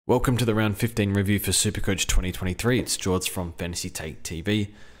Welcome to the round 15 review for Supercoach 2023. It's George from Fantasy Take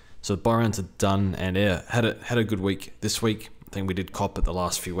TV. So the buy rounds are done, and yeah, had a good week this week. I think we did cop it the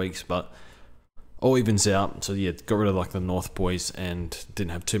last few weeks, but all evens out. So yeah, got rid of like the North boys and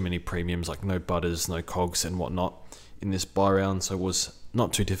didn't have too many premiums, like no butters, no cogs and whatnot in this buy round. So it was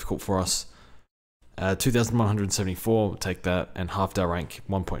not too difficult for us. 2,174, we'll take that, and half day rank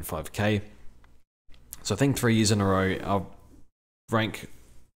 1.5k. So I think 3 years in a row, our rank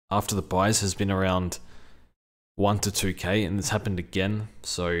after the buys has been around 1 to 2k, and it's happened again.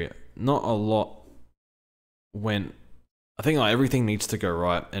 So not a lot went. I think like everything needs to go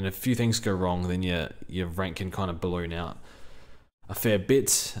right, and if a few things go wrong, then your rank can kind of balloon out a fair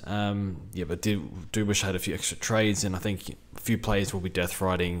bit. Yeah, but do wish I had a few extra trades, and I think a few players will be death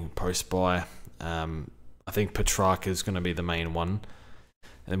riding post buy. I think Petrarca is going to be the main one,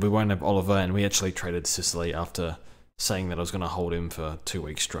 and we won't have Oliver, and we actually traded Sicily after saying that I was going to hold him for 2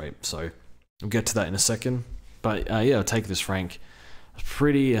 weeks straight. So we'll get to that in a second. But yeah, I'll take this rank.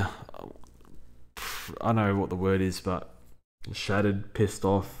 Pretty, I don't know what the word is, but shattered, pissed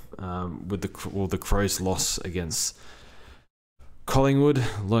off with the Crows' loss against Collingwood.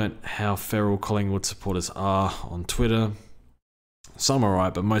 Learnt how feral Collingwood supporters are on Twitter. Some are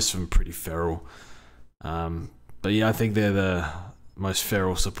right, but most of them pretty feral. But yeah, I think they're the most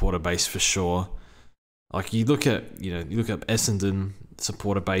feral supporter base for sure. Like you look at Essendon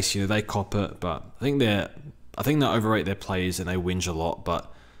supporter base, they cop it, but I think they overrate their players and they whinge a lot. But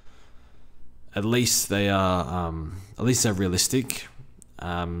at least they are, at least they're realistic.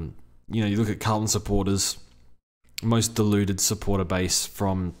 You look at Carlton supporters, most deluded supporter base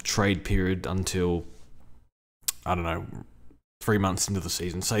from trade period until, I don't know, 3 months into the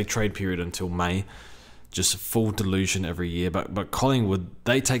season. Say trade period until May, just full delusion every year. But Collingwood,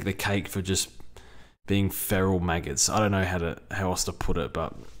 they take the cake for just being feral maggots. I don't know how else to put it,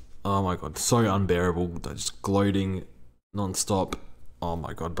 but oh my god, so unbearable. They're just gloating non-stop. Oh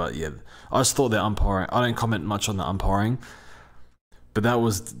my god. But yeah, I just thought their umpiring, I don't comment much on the umpiring, but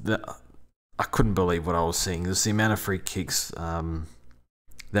I couldn't believe what I was seeing. There's the amount of free kicks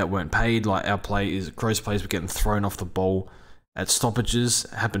that weren't paid. Like Crows players were getting thrown off the ball at stoppages.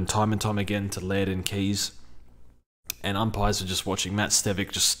 Happened time and time again to Laird and Keys. And umpires were just watching. Matt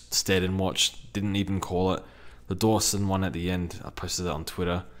Stevic just stared and watched, didn't even call it. The Dawson one at the end, I posted that on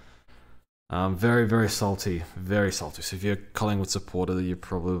Twitter. Very, very salty. Very salty. So if you're a Collingwood supporter, you're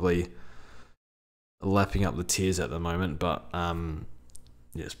probably lapping up the tears at the moment. But yeah,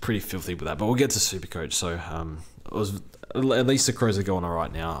 it's pretty filthy with that. But we'll get to Supercoach. So it was, at least the Crows are going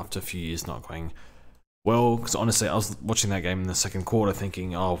alright now after a few years not going well. Because honestly, I was watching that game in the second quarter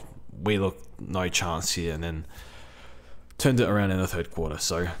thinking, oh, we look no chance here. And then turned it around in the third quarter.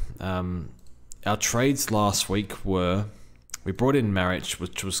 So our trades last week were, we brought in Marich,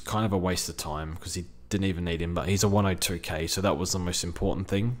 which was kind of a waste of time because he didn't even need him, but he's a 102k, so that was the most important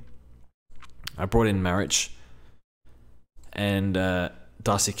thing. I brought in Marich and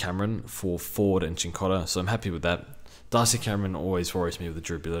Darcy Cameron for Ford and Chincotta, so I'm happy with that. Darcy Cameron always worries me with the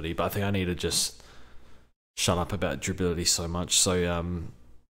durability, but I think I need to just shut up about durability so much. So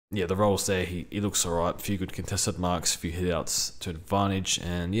yeah, the roles there, he looks alright. A few good contested marks, a few hitouts to advantage,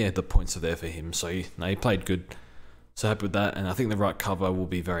 and yeah, the points are there for him. So he played good. So happy with that, and I think the right cover will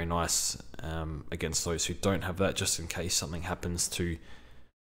be very nice against those who don't have that, just in case something happens to.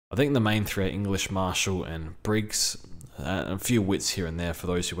 I think the main three are English, Marshall, and Briggs. A few wits here and there for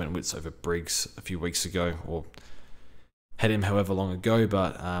those who went wits over Briggs a few weeks ago, or had him however long ago.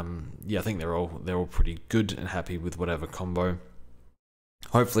 But yeah, I think they're all pretty good and happy with whatever combo.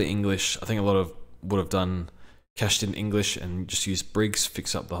 Hopefully English. I think a lot of would have done cashed in English and just used Briggs,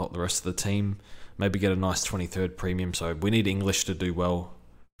 fix up the rest of the team, maybe get a nice 23rd premium. So we need English to do well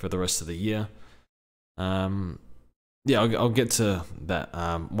for the rest of the year. Yeah, I'll get to that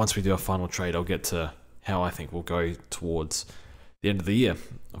once we do our final trade. I'll get to how I think we'll go towards the end of the year.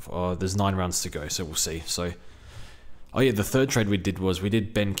 There's 9 rounds to go, so we'll see. So, oh yeah, the third trade we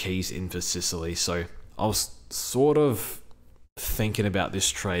did Ben Keys in for Sicily. So I was sort of thinking about this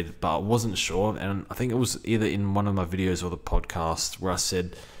trade, but I wasn't sure, and I think it was either in one of my videos or the podcast where I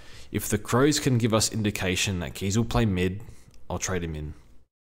said, if the Crows can give us indication that Keys will play mid, I'll trade him in.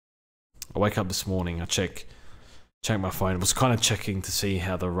 I wake up this morning, I check my phone, I was kind of checking to see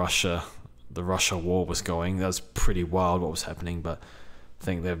how the Russia war was going. That was pretty wild what was happening, but I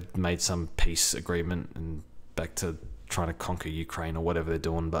think they've made some peace agreement and back to trying to conquer Ukraine or whatever they're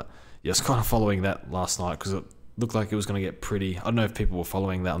doing. But yeah, I was kind of following that last night because it looked like it was going to get pretty. I don't know if people were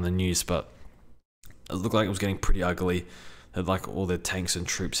following that on the news, but it looked like it was getting pretty ugly. Had like all their tanks and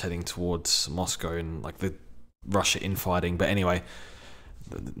troops heading towards Moscow and like the Russia infighting. But anyway,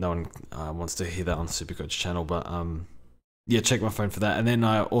 no one wants to hear that on Supercoach channel, but yeah, check my phone for that. And then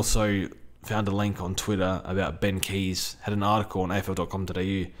I also found a link on Twitter about Ben Keys, had an article on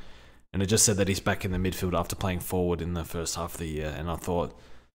afl.com.au, and it just said that he's back in the midfield after playing forward in the first half of the year, and I thought,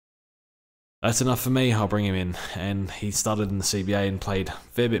 that's enough for me, I'll bring him in. And he started in the CBA and played a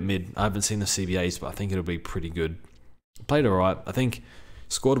fair bit mid. I haven't seen the CBAs, but I think it'll be pretty good. Played alright. I think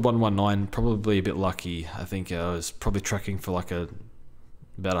scored 119, probably a bit lucky. I think I was probably tracking for like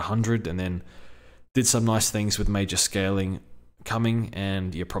about 100, and then did some nice things with major scaling coming,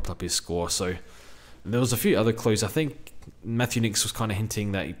 and yeah, propped up his score. So there was a few other clues. I think Matthew Nicks was kind of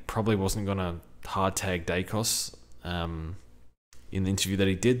hinting that he probably wasn't going to hard tag Dacos in the interview that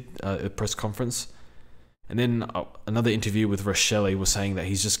he did at a press conference. And then another interview with Rochelle was saying that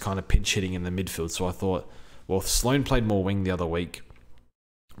he's just kind of pinch hitting in the midfield. So I thought, well, Sloan played more wing the other week.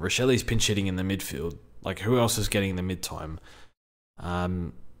 Rochelle's pinch hitting in the midfield. Like, who else is getting the mid time?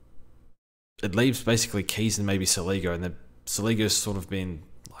 It leaves basically Keys and maybe Saligo, and Saligo's sort of been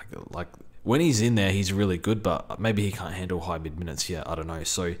like when he's in there, he's really good, but maybe he can't handle high mid minutes yet. I don't know.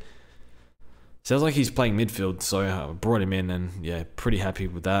 So sounds like he's playing midfield, so I brought him in, and yeah, pretty happy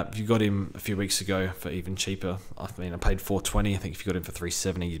with that. If you got him a few weeks ago for even cheaper, I mean, I paid $420. I think if you got him for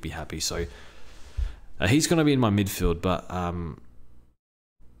 $370, you'd be happy. So he's going to be in my midfield, but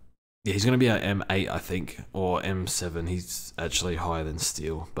yeah, he's going to be at M8, I think, or M7. He's actually higher than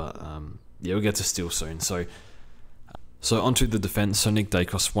Steele, but yeah, we'll get to Steele soon. So onto the defense. So Nick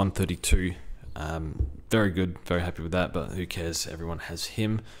Dacos, 132. Very good, very happy with that, but who cares? Everyone has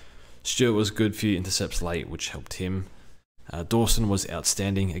him. Stewart was good, few intercepts late, which helped him. Dawson was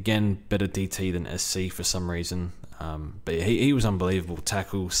outstanding. Again, better DT than SC for some reason. But yeah, he was unbelievable.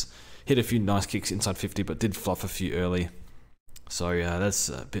 Tackles, hit a few nice kicks inside 50, but did fluff a few early. So yeah, that's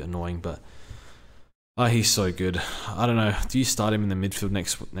a bit annoying, but he's so good. I don't know. Do you start him in the midfield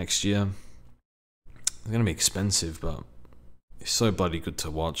next year? It's going to be expensive, but he's so bloody good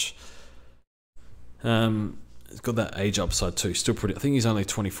to watch. He's got that age upside too. Still pretty. I think he's only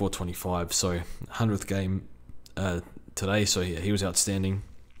 24, 25. So 100th game today. So yeah, he was outstanding.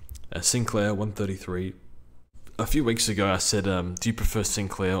 Sinclair, 133. A few weeks ago, I said, do you prefer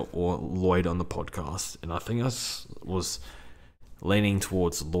Sinclair or Lloyd on the podcast? And I think I was leaning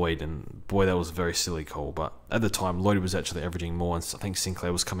towards Lloyd, and boy, that was a very silly call. But at the time, Lloyd was actually averaging more, and I think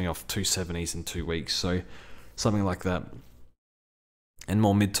Sinclair was coming off 270s in 2 weeks. So something like that. And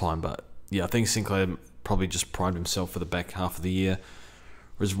more mid-time, but yeah, I think Sinclair probably just primed himself for the back half of the year.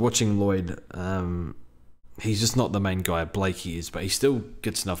 Whereas watching Lloyd, he's just not the main guy. Blakey is, but he still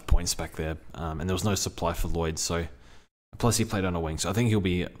gets enough points back there. And there was no supply for Lloyd, so plus he played on a wing, so I think he'll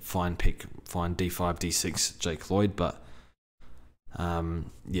be fine pick, fine D5, D6, Jake Lloyd. But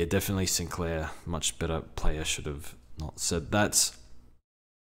yeah, definitely Sinclair, much better player. Should have not said that.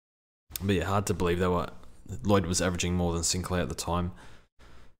 But yeah, hard to believe Lloyd was averaging more than Sinclair at the time.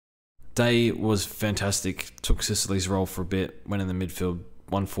 Day was fantastic. Took Sicily's role for a bit. Went in the midfield,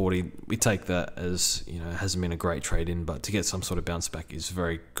 140. We take that as, you know, it hasn't been a great trade in, but to get some sort of bounce back is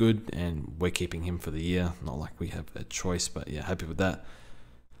very good, and we're keeping him for the year. Not like we have a choice, but yeah, happy with that.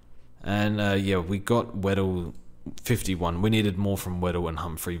 And yeah, we got Weddle 51. We needed more from Weddle and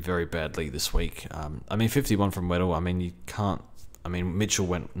Humphrey very badly this week. I mean, 51 from Weddle. I mean, you can't. I mean, Mitchell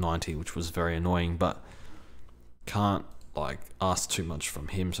went 90, which was very annoying, but can't like ask too much from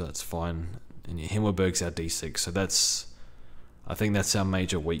him, so that's fine. And yeah, Himmelberg's our D6, so I think that's our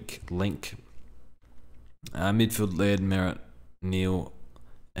major weak link. Midfield led Merritt, Neal,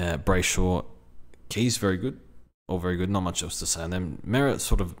 Brayshaw, Keys very good, all very good. Not much else to say on them. Merritt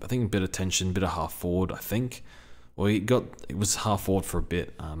sort of, I think, a bit of tension, bit of half forward, I think. Well, it was half forward for a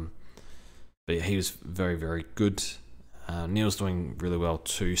bit, but yeah, he was very, very good. Neal's doing really well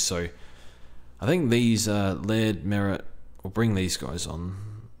too, so I think these Laird, Merritt, we'll bring these guys on.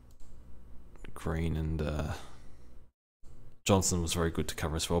 Green and Johnson was very good to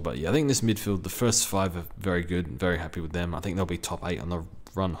cover as well. But yeah, I think this midfield, the first 5 are very good. Very happy with them. I think they'll be top 8 on the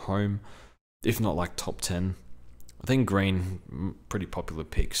run home, if not like top 10. I think Green, pretty popular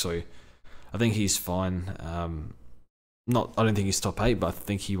pick, so I think he's fine. I don't think he's top 8, but I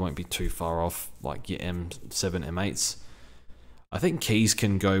think he won't be too far off like your M7, M8s. I think Keys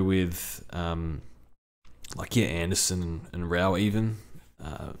can go with like yeah, Anderson and Rao even.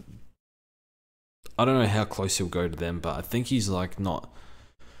 I don't know how close he'll go to them, but I think he's like not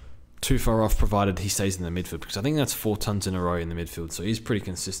too far off, provided he stays in the midfield, because I think that's 4 tons in a row in the midfield, so he's pretty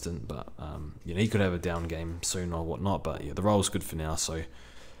consistent. But you know, he could have a down game soon or whatnot. But yeah, the role's good for now, so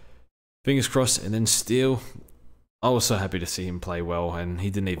fingers crossed. And then Steele, I was so happy to see him play well, and he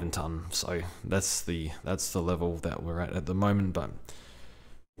didn't even ton. So that's the level that we're at the moment. But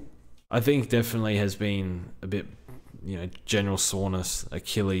I think definitely has been a bit, general soreness,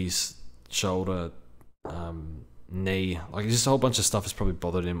 Achilles, shoulder, knee, like just a whole bunch of stuff has probably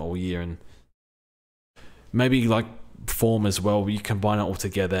bothered him all year, and maybe like form as well. You combine it all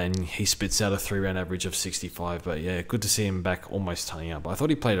together and he spits out a 3-round average of 65. But yeah, good to see him back almost turning up. I thought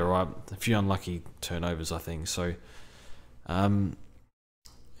he played alright, a few unlucky turnovers I think. So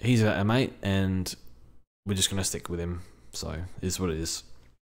he's our M8 and we're just going to stick with him. So it is what it is.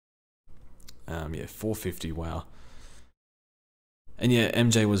 Yeah, 450, wow. And yeah,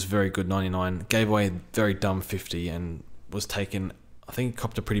 MJ was very good, 99. Gave away a very dumb 50 and was taken, I think he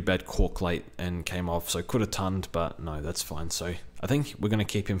copped a pretty bad cork late and came off, so could have tonned, but no, that's fine. So I think we're going to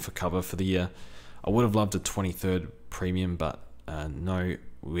keep him for cover for the year. I would have loved a 23rd premium, but no,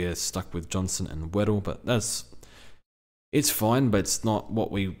 we're stuck with Johnson and Weddle, but it's fine, but it's not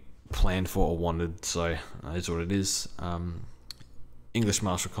what we planned for or wanted, so it's what it is. English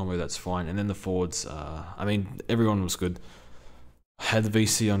Marshall combo, that's fine. And then the forwards, I mean, everyone was good. Had the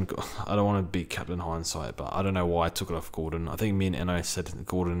VC on, I don't want to be Captain Hindsight, but I don't know why I took it off Gordon. I think me and Enno said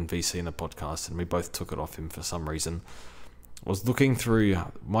Gordon VC in the podcast, and we both took it off him for some reason. I was looking through,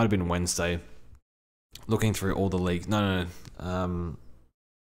 might have been Wednesday, looking through all the leagues. No,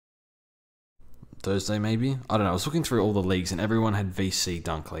 Thursday maybe? I don't know. I was looking through all the leagues, and everyone had VC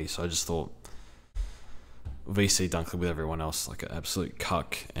Dunkley, so I just thought VC Dunkley with everyone else, like an absolute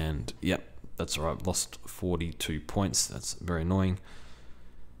cuck, and yep. That's alright, lost 42 points, that's very annoying.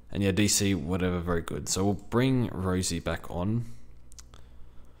 And yeah, DC, whatever, very good. So we'll bring Rosie back on.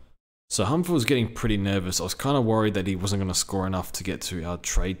 So Humphrey was getting pretty nervous. I was kind of worried that he wasn't going to score enough to get to our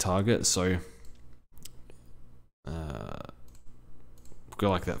trade target, so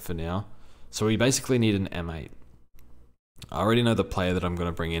go like that for now. So we basically need an M8. I already know the player that I'm going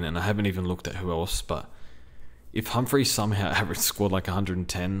to bring in, and I haven't even looked at who else, but if Humphrey somehow scored like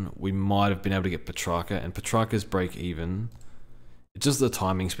 110, we might have been able to get Petrarca, and Petrarca's break even. It's just the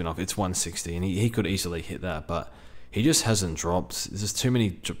timing's been off. It's 160, and he could easily hit that, but he just hasn't dropped. There's just too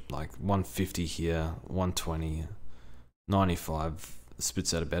many, like 150 here, 120, 95,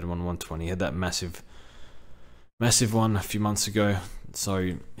 spits out of bed, 120. He had that massive one a few months ago.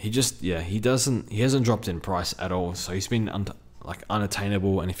 So he just, yeah, he hasn't dropped in price at all. So he's been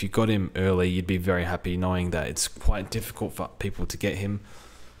unattainable, and if you got him early, you'd be very happy knowing that it's quite difficult for people to get him.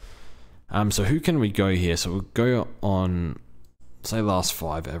 So who can we go here? So we'll go on, say, last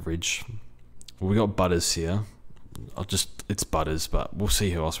 5 average. We got Butters here. It's Butters, but we'll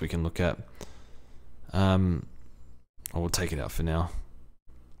see who else we can look at. I will take it out for now.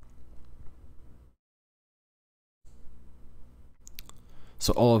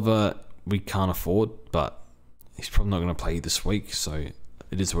 So Oliver, we can't afford, but he's probably not going to play this week, so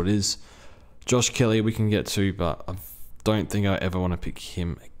it is what it is. Josh Kelly we can get to, but I don't think I ever want to pick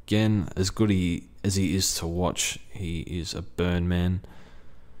him again. As good as he is to watch, he is a burn man.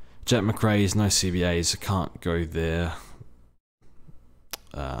 Jack McRae is no CBAs, I can't go there.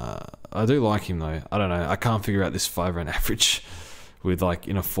 I do like him though. I don't know, I can't figure out this 5-round average with like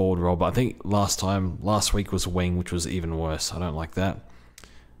in a forward role, but I think last week was wing, which was even worse. I don't like that.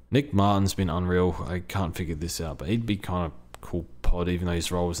 Nick Martin's been unreal. I can't figure this out, but he'd be kind of cool pod, even though his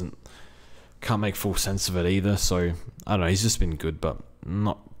role can't make full sense of it either. So I don't know. He's just been good, but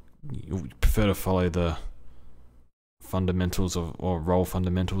not. You prefer to follow the fundamentals or role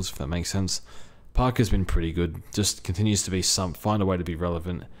fundamentals, if that makes sense. Parker's been pretty good. Just continues to be find a way to be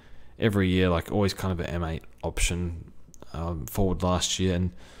relevant every year. Like always, kind of an M8 option forward last year,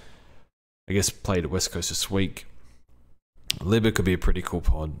 and I guess played at West Coast this week. Libba could be a pretty cool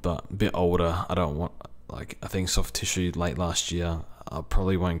pod, but a bit older. I don't want, I think soft tissue late last year. I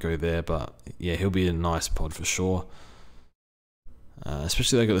probably won't go there, but yeah, he'll be a nice pod for sure.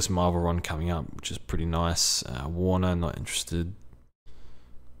 Especially they got this Marvel run coming up, which is pretty nice. Warner, not interested.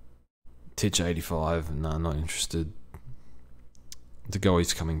 Titch 85, no, not interested.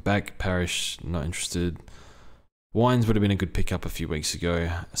 DeGoey's coming back. Parrish, not interested. Wines would have been a good pickup a few weeks ago.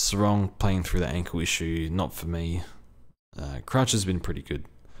 Sarong playing through the ankle issue, not for me. Crouch has been pretty good.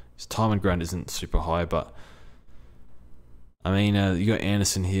 His time and ground isn't super high, but I mean, you got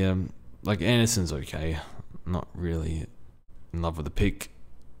Anderson here. Like, Anderson's okay. Not really in love with the pick.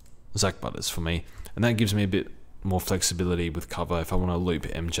 Zach Butters for me. And that gives me a bit more flexibility with cover if I want to loop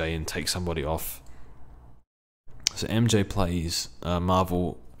MJ and take somebody off. So MJ plays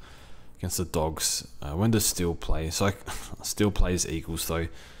Marvel against the Dogs. When does Steele play? So Steele plays Eagles though.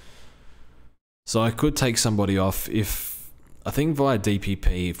 So I could take somebody off if, I think via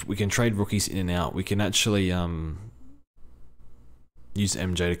DPP, if we can trade rookies in and out, we can actually use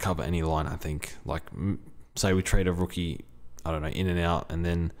MJ to cover any line, I think. Like, say we trade a rookie, I don't know, in and out, and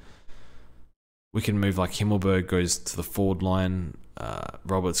then we can move like Himmelberg goes to the forward line,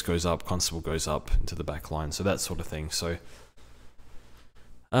 Roberts goes up, Constable goes up into the back line, so that sort of thing. So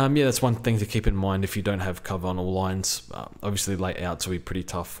yeah, that's one thing to keep in mind if you don't have cover on all lines. Obviously late outs will be pretty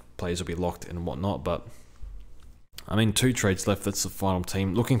tough, players will be locked and whatnot, but I mean 2 trades left, that's the final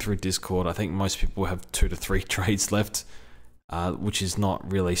team. Looking through Discord, I think most people have 2 to 3 trades left, which is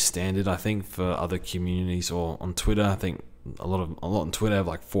not really standard, I think, for other communities. Or on Twitter, I think a lot on Twitter have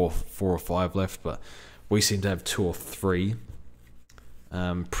like 4 or 5 left, but we seem to have 2 or 3.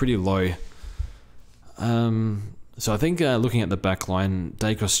 Pretty low. So I think looking at the back line,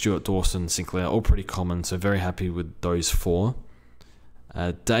 Dacos, Stewart, Dawson, Sinclair, all pretty common, so very happy with those 4.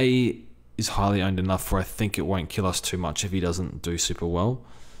 Day is highly owned enough where I think it won't kill us too much if he doesn't do super well.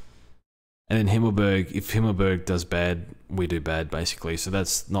 And then Himmelberg, if Himmelberg does bad, we do bad, basically. So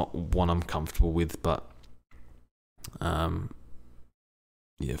that's not one I'm comfortable with, but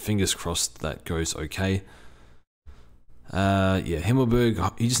yeah, fingers crossed that goes okay. Yeah,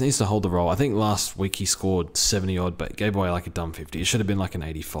 Himmelberg, he just needs to hold the roll. I think last week he scored 70 odd, but gave away like a dumb 50. It should have been like an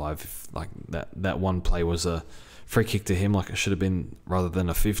 85 if like that one play was a free kick to him, like it should have been, rather than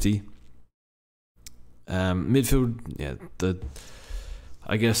a 50. Midfield, yeah,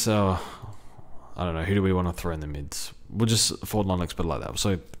 I guess, I don't know, who do we want to throw in the mids? We'll just forward line looks better like that.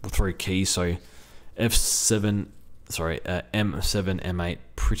 So we'll throw Key, so M7, M8,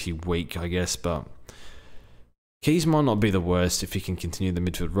 pretty weak, I guess, but Keys might not be the worst if he can continue the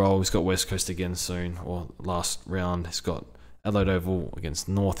midfield role. He's got West Coast again soon, or last round. He's got Adelaide Oval against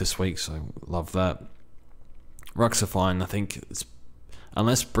North this week, so love that. Rucks are fine. I think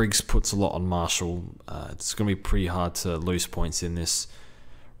unless Briggs puts a lot on Marshall, it's going to be pretty hard to lose points in this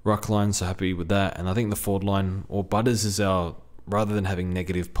ruck line, so happy with that. And I think the forward line, or Butters is our, rather than having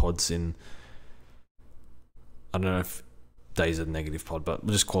negative pods in, I don't know if Day's a negative pod, but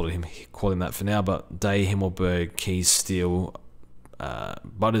we'll just call him that for now. But Day, Himmelberg, Keys, Steele,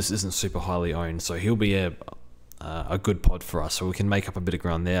 Butters isn't super highly owned, so he'll be a good pod for us. So we can make up a bit of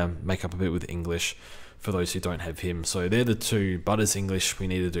ground there, make up a bit with English for those who don't have him. So they're the 2, Butters, English, we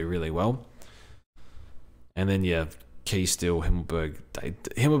need to do really well. And then yeah, Keys, Steele, Himmelberg, Day.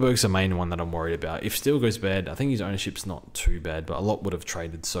 Himmelberg's the main one that I'm worried about. If Steele goes bad, I think his ownership's not too bad, but a lot would have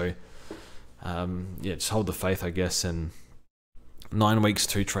traded. So yeah, just hold the faith, I guess. And 9 weeks,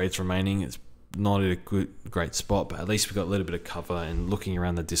 2 trades remaining. It's not at a great spot, but at least we got a little bit of cover. And looking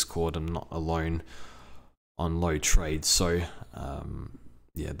around the Discord, I'm not alone on low trades. So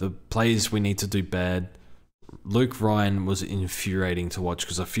yeah, the players we need to do bad. Luke Ryan was infuriating to watch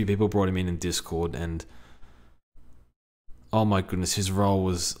because a few people brought him in Discord, and oh my goodness, his role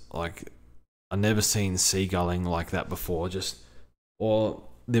was like, I've never seen seagulling like that before. Or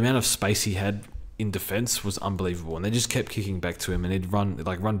the amount of space he had in defense was unbelievable, and they just kept kicking back to him, and he'd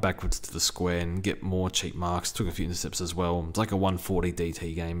run backwards to the square and get more cheap marks. Took a few intercepts as well. It's like a 140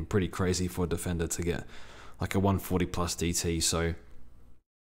 DT game, pretty crazy for a defender to get like a 140 plus DT. So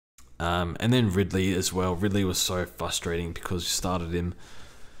and then Ridley as well. Ridley was so frustrating because you started him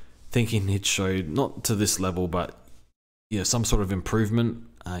thinking he'd showed, not to this level, but yeah, some sort of improvement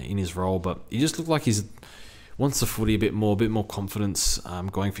in his role, but he just looked like he's wants the footy a bit more confidence,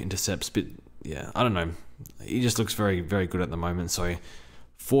 going for intercepts. Yeah, I don't know. He just looks very, very good at the moment. So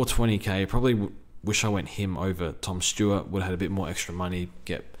 420k, probably wish I went him over Tom Stewart. Would have had a bit more extra money,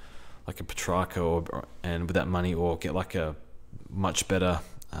 get like a Petrarca, and with that money, or get like a much better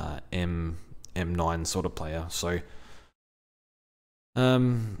M9 sort of player. So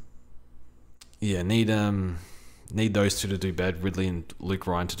yeah, need those 2 to do bad. Ridley and Luke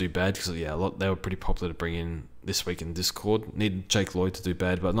Ryan to do bad, because yeah, they were pretty popular to bring in this week in Discord. Need Jake Lloyd to do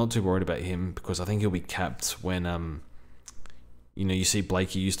bad, but not too worried about him because I think he'll be capped when you know, you see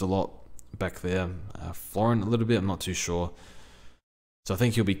Blakey used a lot back there, Florin a little bit, I'm not too sure. So I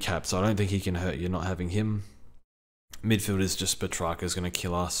think he'll be capped, so I don't think he can hurt you not having him. Midfield is just Petrarca is going to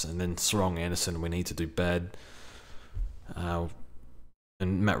kill us, and then Sarong, Anderson we need to do bad. And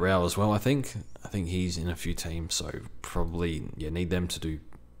Matt Rao as well, I think he's in a few teams, so probably yeah, need them to do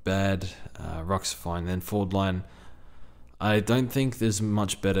bad. Ruck's fine. Then forward line, I don't think there's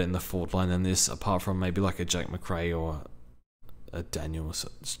much better in the forward line than this, apart from maybe like a Jack McRae or a Daniel. So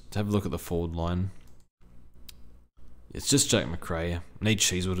just have a look at the forward line. It's just Jack McRae. Need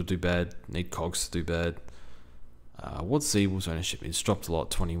Sheasel to do bad. Need Cogs to do bad. What's Zeebel's ownership? It's dropped a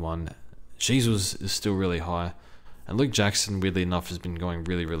lot, 21. Sheasel's is still really high. And Luke Jackson, weirdly enough, has been going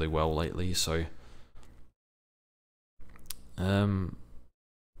really, really well lately. So, who's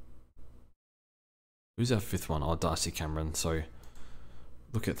our 5th one? Oh, Darcy Cameron. So,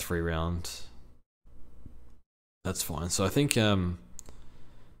 look at 3 rounds. That's fine. So I think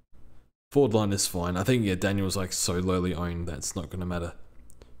Forward line is fine. I think, yeah, Daniel's like so lowly owned that's not going to matter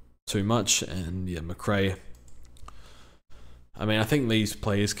too much. And yeah, McRae. I mean, I think these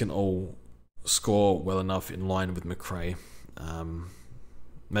players can all score well enough in line with McRae.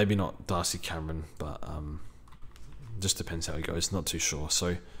 Maybe not Darcy Cameron, but just depends how he goes. Not too sure.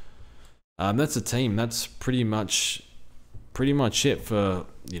 So that's a team. That's pretty much it for,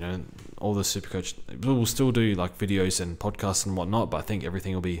 you know, all the Supercoach. We'll still do like videos and podcasts and whatnot, but I think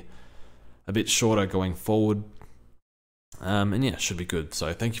everything will be a bit shorter going forward. And yeah, should be good.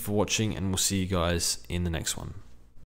 So thank you for watching, and we'll see you guys in the next one.